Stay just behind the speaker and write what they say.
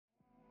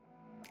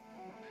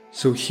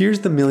So here's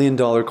the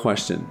million-dollar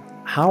question.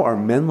 How are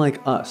men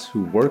like us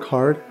who work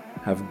hard,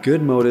 have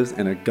good motives,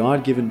 and a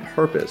God-given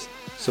purpose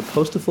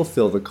supposed to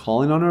fulfill the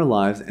calling on our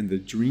lives and the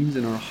dreams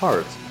in our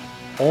hearts,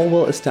 all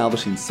while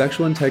establishing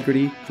sexual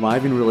integrity,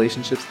 thriving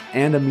relationships,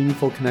 and a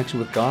meaningful connection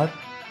with God?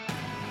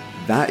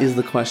 That is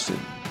the question,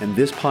 and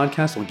this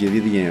podcast will give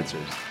you the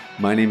answers.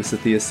 My name is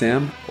Sathya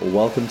Sam.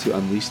 Welcome to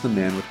Unleash the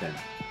Man Within.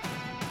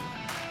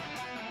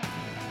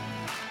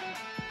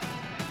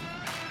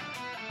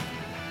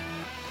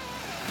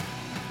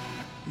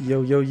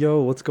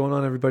 Yo, what's going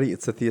on, everybody?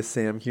 It's Sathya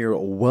Sam here.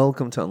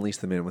 Welcome to Unleash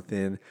the Man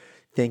Within.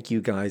 Thank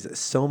you guys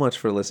so much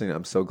for listening.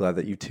 I'm so glad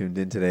that you tuned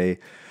in today.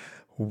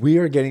 We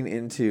are getting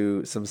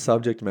into some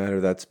subject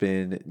matter that's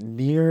been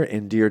near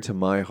and dear to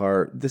my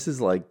heart. This is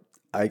like,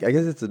 I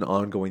guess it's an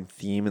ongoing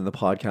theme in the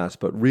podcast,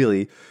 but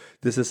really,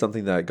 this is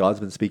something that God's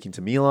been speaking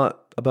to me a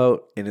lot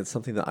about, and it's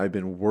something that I've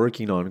been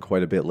working on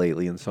quite a bit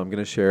lately. And so I'm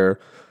going to share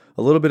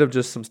a little bit of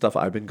just some stuff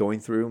I've been going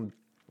through,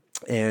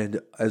 and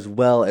as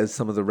well as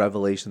some of the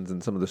revelations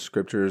and some of the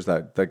scriptures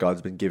that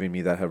God's been giving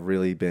me that have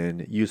really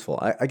been useful.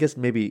 I guess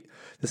maybe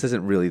this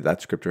isn't really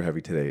that scripture heavy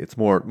today. It's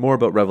more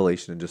about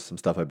revelation and just some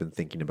stuff I've been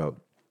thinking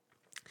about.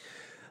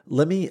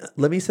 Let me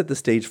set the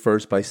stage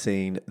first by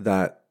saying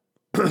that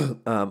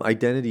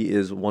identity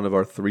is one of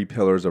our 3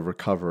 pillars of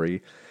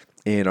recovery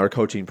in our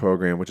coaching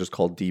program, which is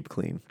called Deep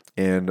Clean.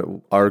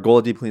 And our goal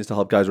at Deep Clean is to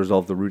help guys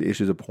resolve the root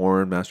issues of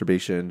porn,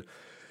 masturbation,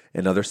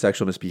 and other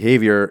sexual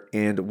misbehavior.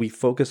 And we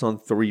focus on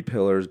 3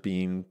 pillars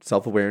being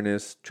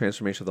self-awareness,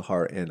 transformation of the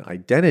heart, and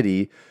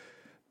identity,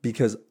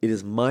 because it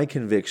is my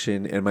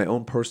conviction and my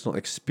own personal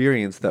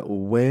experience that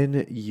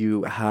when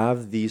you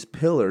have these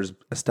pillars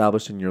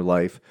established in your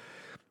life,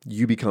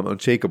 you become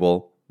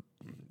unshakable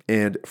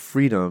and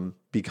freedom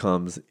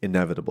becomes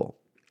inevitable.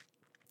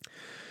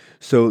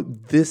 So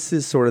this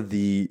is sort of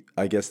the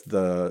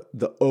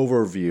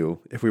overview.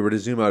 If we were to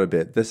zoom out a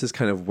bit, this is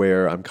kind of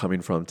where I'm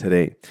coming from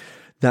today.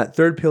 That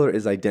 3rd pillar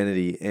is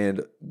identity,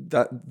 and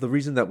that the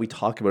reason that we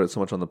talk about it so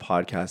much on the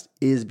podcast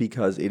is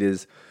because it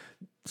is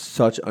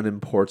such an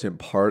important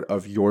part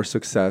of your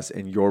success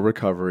and your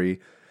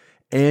recovery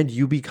and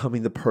you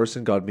becoming the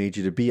person God made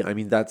you to be. I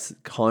mean, that's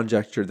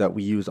conjecture that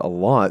we use a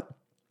lot,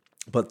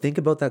 but think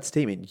about that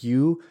statement.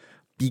 You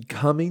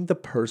becoming the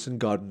person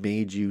God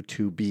made you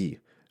to be.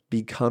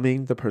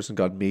 Becoming the person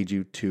God made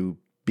you to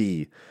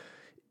be.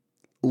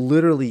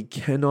 Literally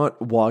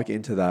cannot walk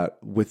into that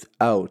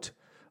without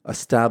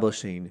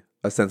establishing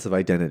a sense of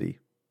identity.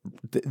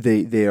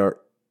 They are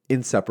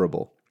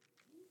inseparable.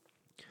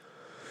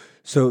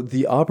 So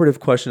the operative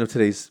question of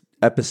today's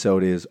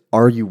episode is,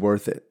 are you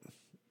worth it?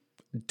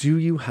 Do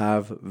you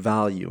have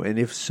value? And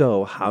if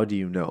so, how do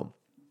you know?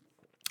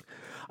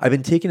 I've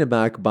been taken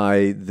aback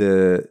by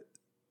the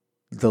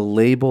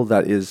label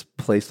that is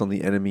placed on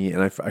the enemy,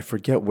 and I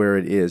forget where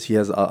it is. He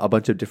has a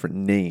bunch of different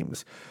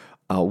names.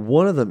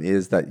 One of them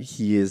is that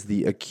he is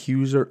the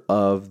accuser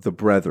of the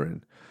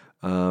brethren.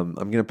 I'm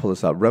going to pull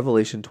this up.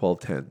 Revelation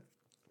 12:10.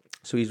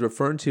 So he's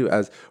referred to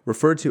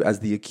as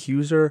the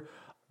accuser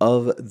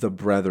of the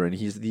brethren.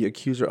 He's the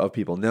accuser of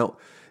people. Now,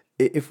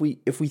 if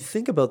we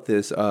think about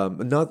this,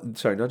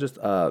 not just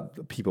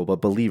people,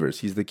 but believers.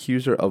 He's the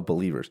accuser of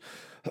believers.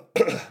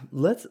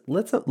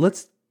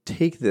 Let's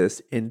take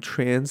this and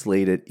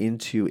translate it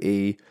into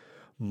a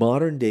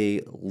modern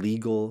day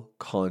legal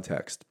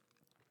context.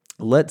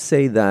 Let's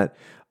say that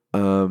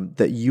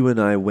you and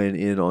I went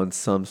in on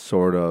some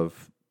sort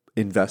of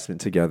investment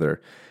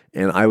together,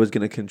 and I was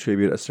going to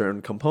contribute a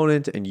certain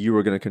component and you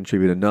were going to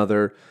contribute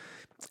another,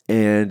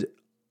 and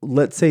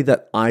let's say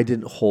that I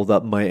didn't hold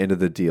up my end of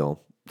the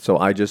deal. So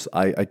I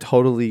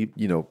totally,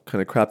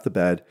 kind of crap the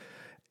bed,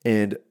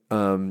 and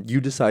you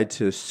decide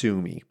to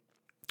sue me.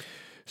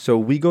 So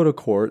we go to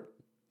court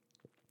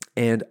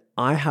and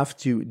I have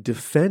to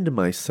defend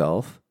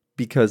myself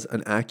because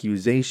an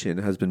accusation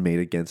has been made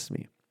against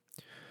me.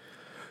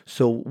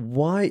 So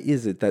why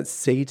is it that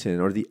Satan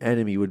or the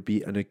enemy would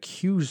be an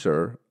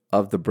accuser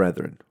of the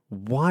brethren?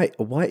 Why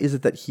is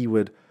it that he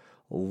would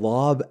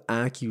lob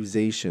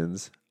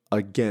accusations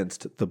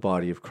against the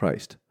body of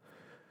Christ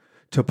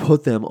to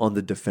put them on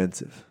the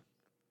defensive?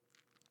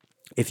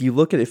 If you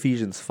look at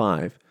Ephesians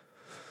 5,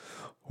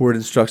 where it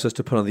instructs us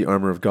to put on the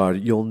armor of God,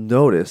 you'll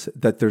notice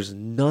that there's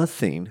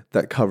nothing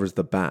that covers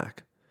the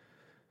back,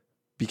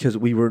 because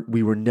we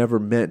were never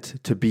meant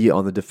to be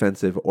on the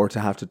defensive or to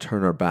have to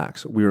turn our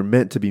backs. We were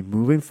meant to be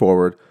moving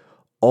forward,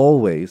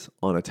 always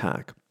on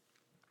attack.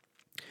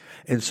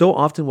 And so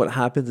often what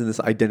happens in this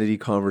identity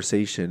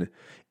conversation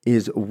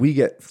is we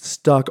get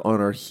stuck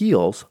on our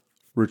heels,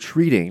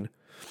 retreating,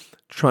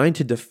 trying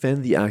to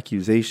defend the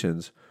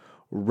accusations,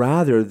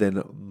 rather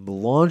than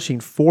launching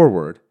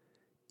forward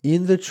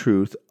in the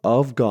truth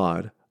of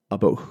God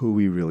about who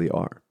we really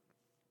are.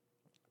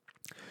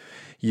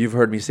 You've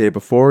heard me say it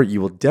before. You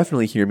will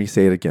definitely hear me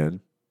say it again.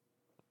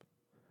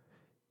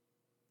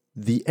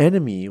 The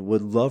enemy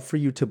would love for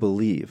you to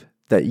believe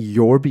that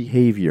your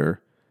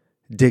behavior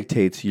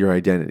dictates your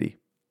identity.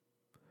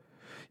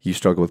 You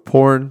struggle with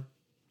porn,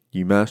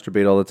 you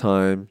masturbate all the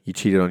time, you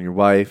cheated on your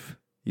wife,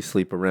 you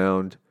sleep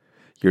around,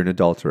 you're an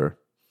adulterer,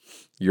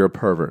 you're a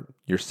pervert,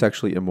 you're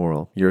sexually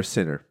immoral, you're a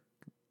sinner.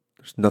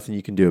 There's nothing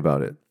you can do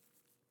about it.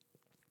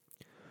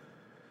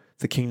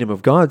 The kingdom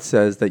of God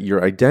says that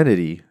your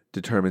identity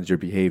determines your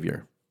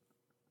behavior.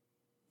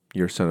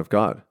 You're a son of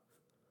God.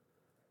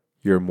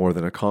 You're more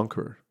than a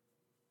conqueror.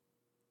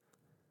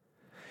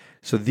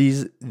 So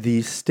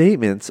these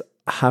statements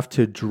have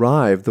to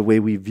drive the way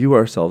we view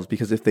ourselves,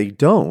 because if they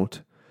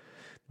don't,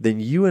 then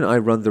you and I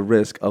run the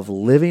risk of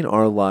living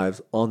our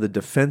lives on the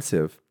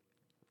defensive,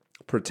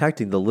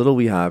 protecting the little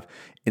we have,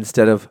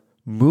 instead of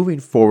moving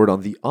forward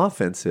on the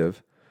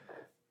offensive,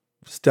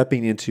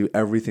 stepping into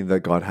everything that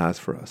God has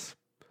for us.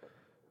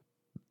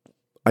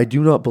 I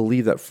do not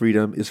believe that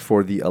freedom is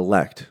for the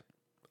elect.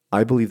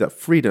 I believe that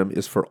freedom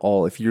is for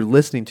all. If you're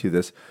listening to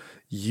this,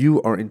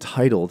 you are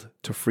entitled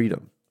to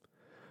freedom,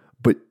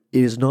 but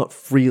it is not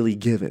freely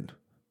given.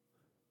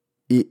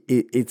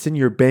 It's in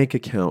your bank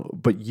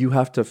account, but you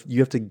have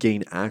to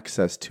gain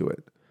access to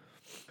it.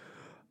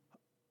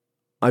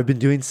 I've been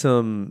doing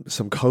some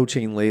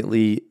coaching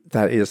lately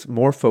that is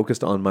more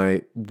focused on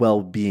my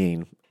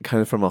well-being,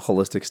 kind of from a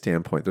holistic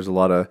standpoint. There's a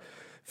lot of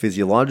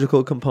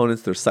physiological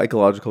components, there's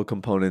psychological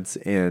components,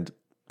 and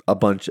a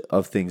bunch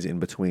of things in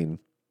between.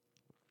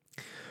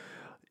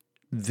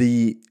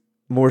 The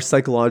more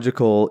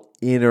psychological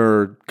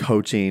inner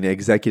coaching,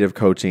 executive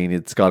coaching,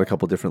 it's got a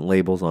couple different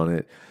labels on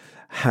it,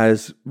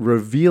 has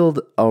revealed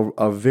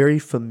a very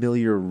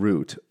familiar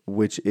root,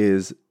 which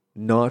is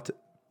not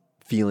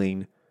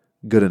feeling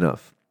good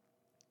enough.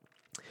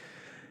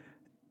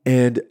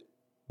 And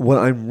what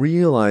I'm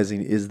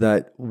realizing is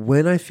that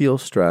when I feel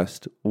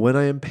stressed, when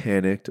I am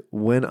panicked,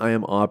 when I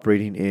am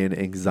operating in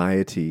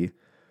anxiety,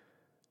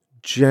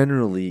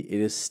 generally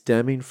it is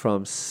stemming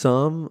from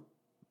some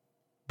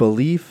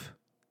belief,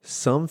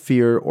 some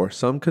fear, or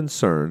some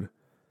concern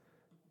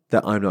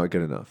that I'm not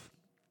good enough.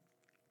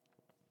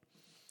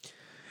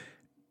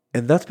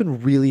 And that's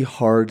been really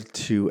hard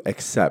to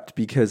accept,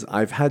 because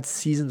I've had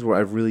seasons where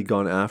I've really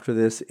gone after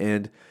this,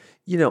 and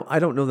I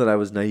don't know that I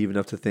was naive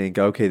enough to think,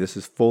 okay, this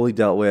is fully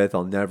dealt with,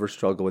 I'll never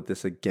struggle with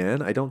this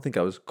again. I don't think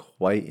I was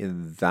quite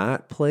in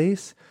that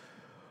place.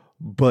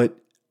 But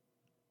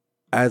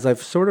as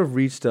I've sort of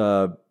reached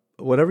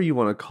whatever you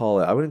want to call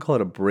it, I wouldn't call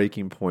it a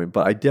breaking point,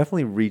 but I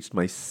definitely reached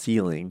my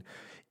ceiling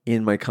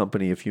in my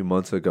company a few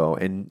months ago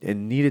and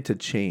needed to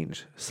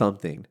change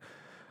something.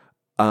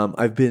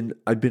 I've been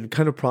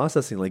kind of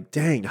processing, like,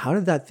 dang, how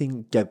did that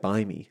thing get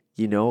by me?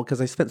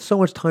 Because I spent so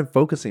much time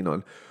focusing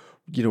on,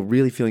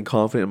 really feeling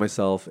confident in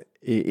myself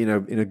in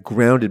a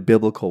grounded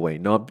biblical way,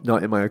 not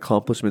in my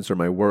accomplishments or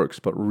my works,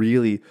 but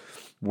really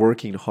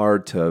working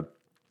hard to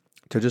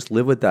just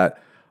live with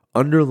that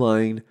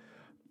underlying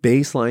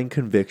baseline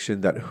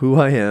conviction that who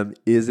I am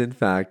is in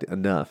fact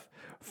enough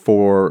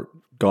for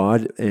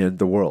God and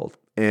the world.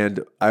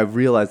 And I've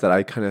realized that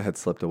I kind of had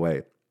slipped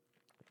away.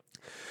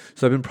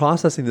 So I've been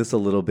processing this a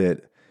little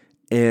bit,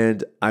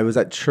 and I was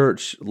at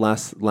church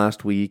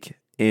last week,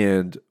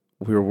 and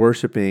we were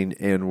worshiping,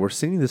 and we're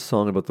singing this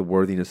song about the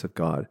worthiness of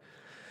God.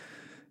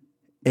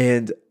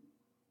 And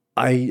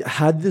I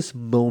had this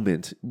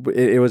moment.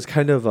 It was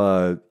kind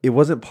of it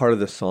wasn't part of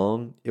the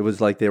song. It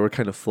was like they were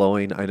kind of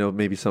flowing. I know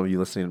maybe some of you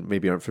listening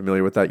maybe aren't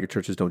familiar with that. Your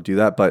churches don't do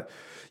that, but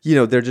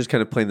they're just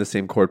kind of playing the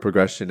same chord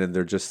progression, and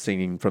they're just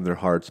singing from their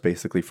hearts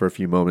basically for a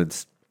few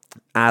moments,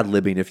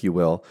 ad-libbing, if you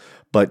will,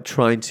 but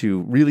trying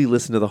to really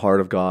listen to the heart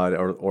of God,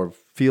 or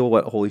feel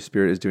what Holy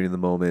Spirit is doing in the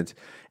moment,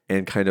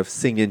 and kind of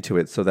sing into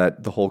it so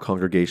that the whole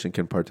congregation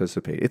can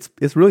participate.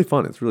 It's really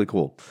fun. It's really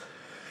cool.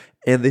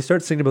 And they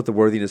start singing about the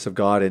worthiness of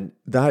God, and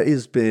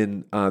that's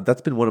been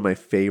one of my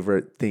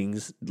favorite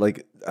things.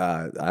 Like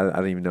I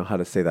don't even know how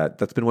to say that.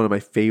 That's been one of my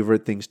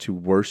favorite things to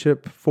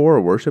worship for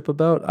or worship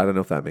about. I don't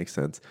know if that makes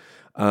sense.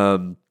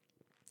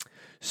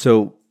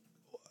 So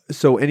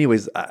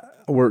anyways,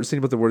 we're singing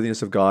about the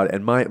worthiness of God,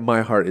 and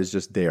my heart is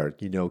just there,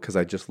 because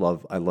I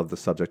love the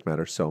subject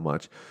matter so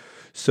much.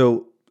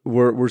 So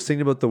we're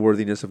singing about the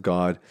worthiness of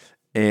God,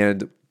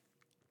 and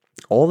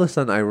all of a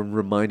sudden I'm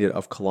reminded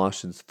of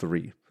Colossians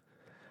 3.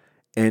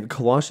 And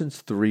Colossians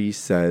 3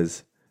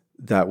 says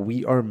that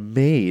we are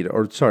renewed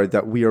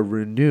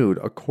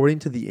according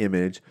to the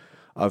image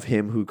of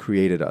Him who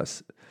created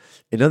us.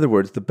 In other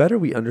words, the better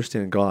we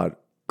understand God,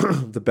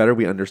 the better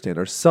we understand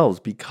ourselves,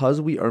 because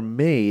we are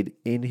made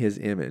in His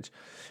image.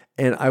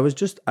 And I was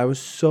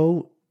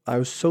so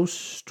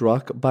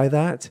struck by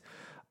that.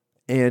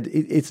 And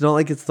it's not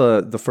like it's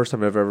the first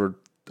time I've ever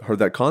heard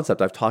that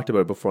concept. I've talked about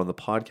it before on the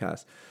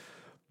podcast.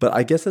 But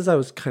I guess as I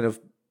was kind of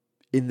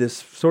in this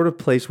sort of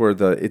place where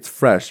it's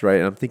fresh, right?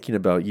 And I'm thinking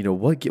about,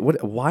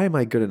 why am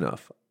I good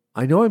enough?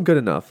 I know I'm good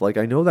enough. Like,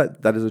 I know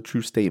that is a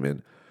true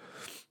statement,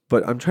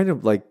 but I'm trying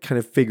to kind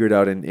of figure it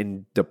out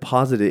and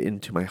deposit it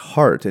into my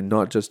heart and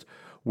not just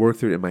work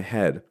through it in my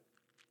head.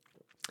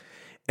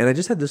 And I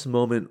just had this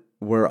moment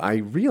where I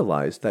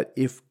realized that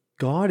if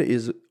God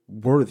is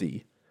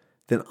worthy,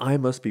 then I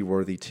must be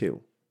worthy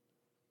too.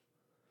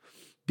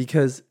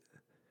 Because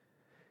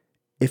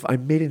if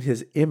I'm made in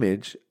His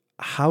image,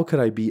 how could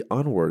I be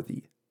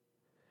unworthy?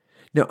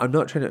 Now, I'm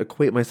not trying to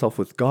equate myself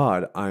with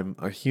God. I'm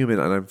a human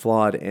and I'm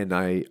flawed, and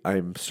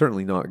I'm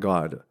certainly not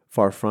God,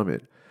 far from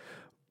it.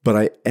 But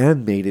I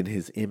am made in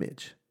his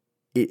image.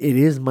 It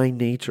is my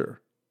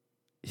nature.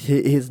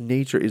 His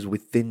nature is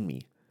within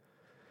me.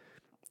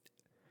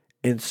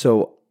 And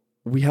so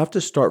we have to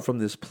start from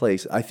this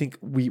place. I think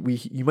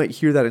you might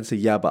hear that and say,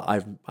 yeah, but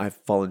I've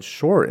fallen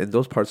short, and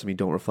those parts of me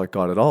don't reflect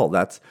God at all.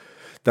 That's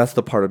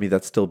the part of me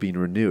that's still being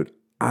renewed.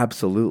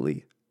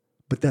 Absolutely.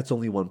 But that's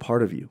only one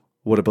part of you.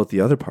 What about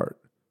the other part?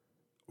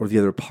 Or the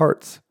other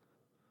parts?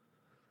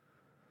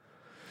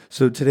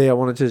 So today I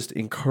want to just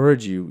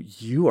encourage you.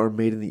 You are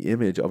made in the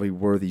image of a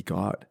worthy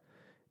God.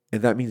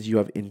 And that means you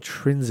have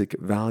intrinsic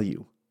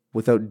value.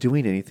 Without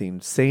doing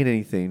anything, saying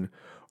anything,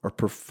 or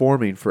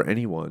performing for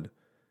anyone,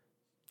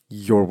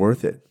 you're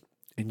worth it.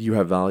 And you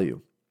have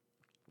value.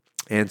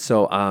 And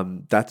so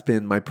that's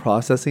been my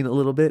processing a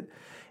little bit.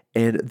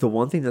 And the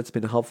one thing that's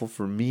been helpful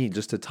for me,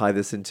 just to tie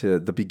this into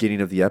the beginning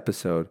of the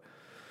episode,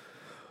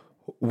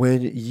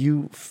 when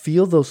you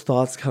feel those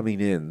thoughts coming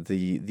in,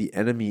 the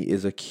enemy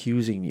is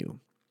accusing you,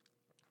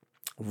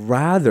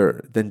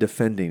 rather than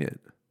defending it.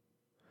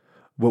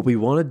 What we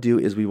want to do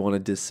is we want to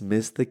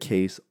dismiss the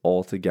case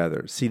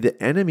altogether. See,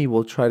 the enemy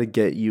will try to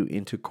get you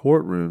into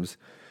courtrooms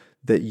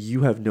that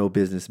you have no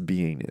business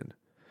being in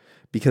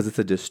because it's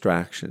a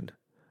distraction.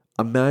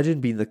 Imagine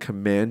being the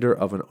commander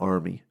of an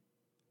army,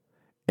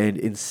 and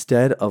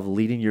instead of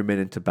leading your men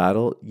into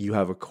battle, you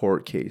have a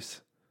court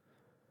case.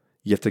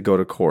 You have to go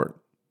to court,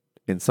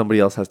 and somebody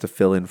else has to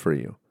fill in for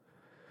you.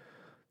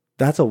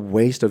 That's a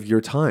waste of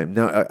your time.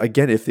 Now,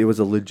 again, if it was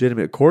a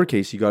legitimate court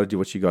case, you got to do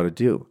what you got to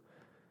do.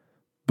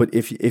 But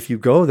if you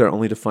go there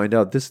only to find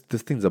out this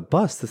thing's a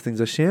bust, this thing's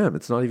a sham,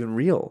 it's not even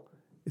real.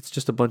 It's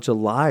just a bunch of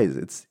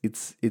lies.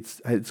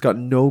 It's got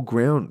no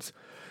grounds,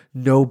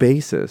 no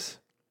basis.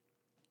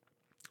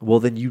 Well,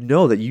 then you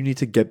know that you need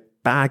to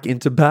get back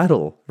into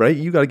battle, right?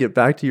 You got to get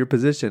back to your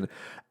position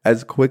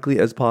as quickly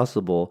as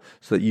possible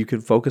so that you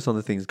can focus on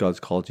the things God's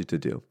called you to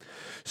do.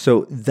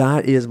 So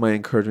that is my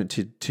encouragement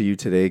to you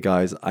today,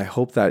 guys. I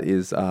hope that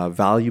is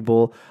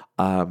valuable.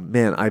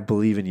 Man, I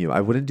believe in you.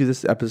 I wouldn't do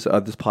this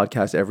episode, this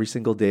podcast every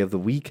single day of the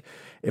week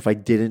if I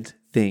didn't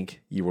think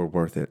you were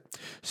worth it.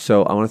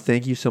 So I want to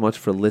thank you so much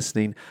for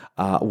listening.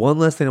 One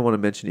last thing I want to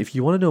mention, if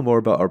you want to know more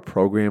about our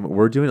program,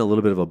 we're doing a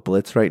little bit of a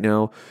blitz right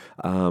now.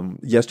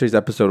 Yesterday's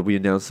episode, we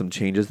announced some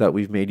changes that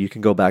we've made. You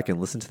can go back and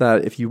listen to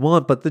that if you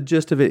want, but the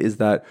gist of it is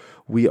that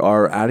we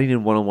are adding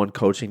in one-on-one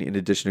coaching in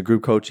addition to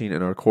group coaching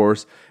and our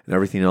course and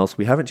everything else.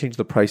 We haven't changed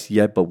the price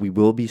yet, but we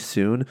will be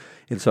soon.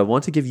 And so I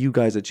want to give you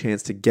guys a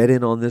chance to get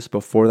in on this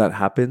before that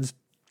happens.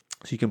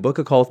 So you can book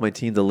a call with my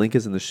team. The link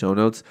is in the show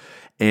notes,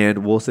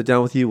 and we'll sit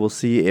down with you. We'll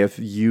see if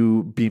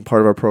you being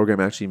part of our program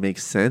actually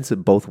makes sense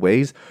in both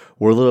ways.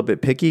 We're a little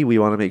bit picky. We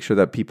want to make sure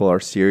that people are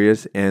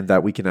serious and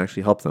that we can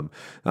actually help them.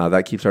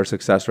 That keeps our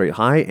success rate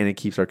high, and it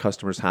keeps our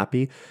customers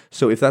happy.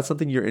 So if that's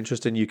something you're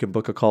interested in, you can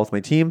book a call with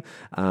my team,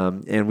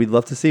 and we'd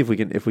love to see if we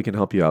can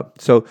help you out.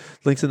 So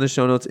links in the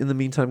show notes. In the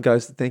meantime,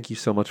 guys, thank you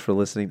so much for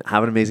listening.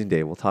 Have an amazing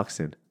day. We'll talk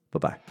soon.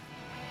 Bye-bye.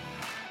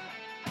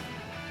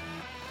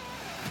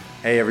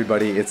 Hey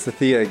everybody, it's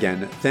Sathia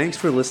again. Thanks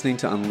for listening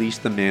to Unleash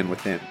the Man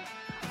Within.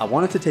 I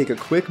wanted to take a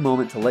quick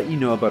moment to let you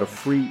know about a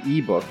free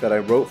ebook that I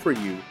wrote for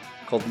you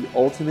called The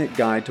Ultimate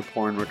Guide to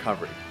Porn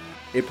Recovery.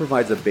 It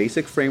provides a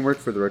basic framework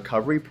for the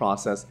recovery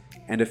process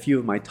and a few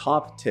of my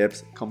top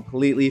tips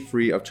completely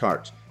free of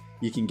charge.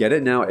 You can get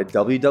it now at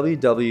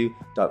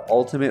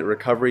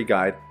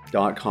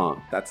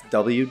www.ultimaterecoveryguide.com. That's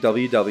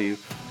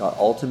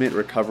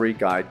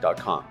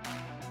www.ultimaterecoveryguide.com.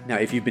 Now,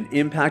 if you've been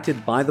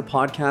impacted by the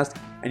podcast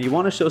and you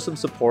want to show some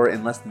support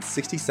in less than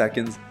 60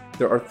 seconds,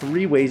 there are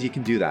 3 ways you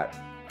can do that.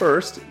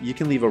 First, you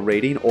can leave a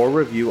rating or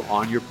review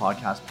on your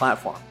podcast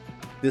platform.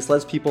 This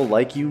lets people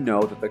like you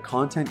know that the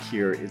content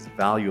here is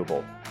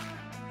valuable.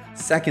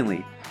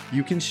 Secondly,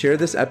 you can share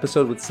this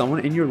episode with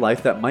someone in your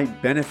life that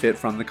might benefit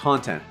from the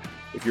content.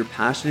 If you're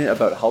passionate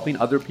about helping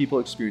other people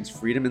experience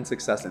freedom and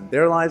success in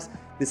their lives,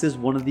 this is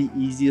one of the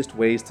easiest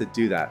ways to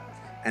do that.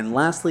 And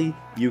lastly,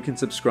 you can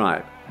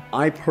subscribe.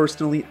 I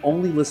personally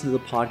only listen to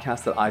the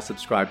podcast that I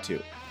subscribe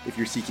to. If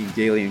you're seeking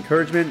daily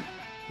encouragement,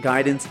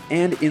 guidance,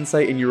 and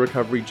insight in your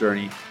recovery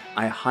journey,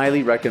 I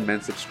highly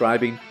recommend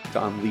subscribing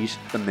to Unleash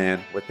the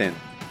Man Within.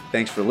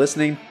 Thanks for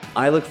listening.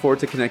 I look forward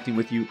to connecting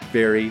with you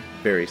very,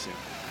 very soon.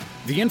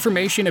 The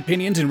information,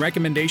 opinions, and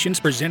recommendations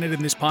presented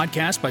in this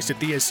podcast by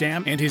Sathya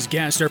Sam and his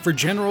guests are for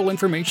general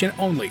information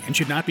only and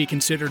should not be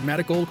considered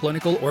medical,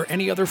 clinical, or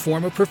any other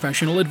form of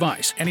professional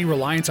advice. Any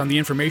reliance on the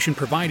information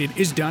provided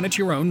is done at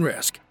your own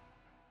risk.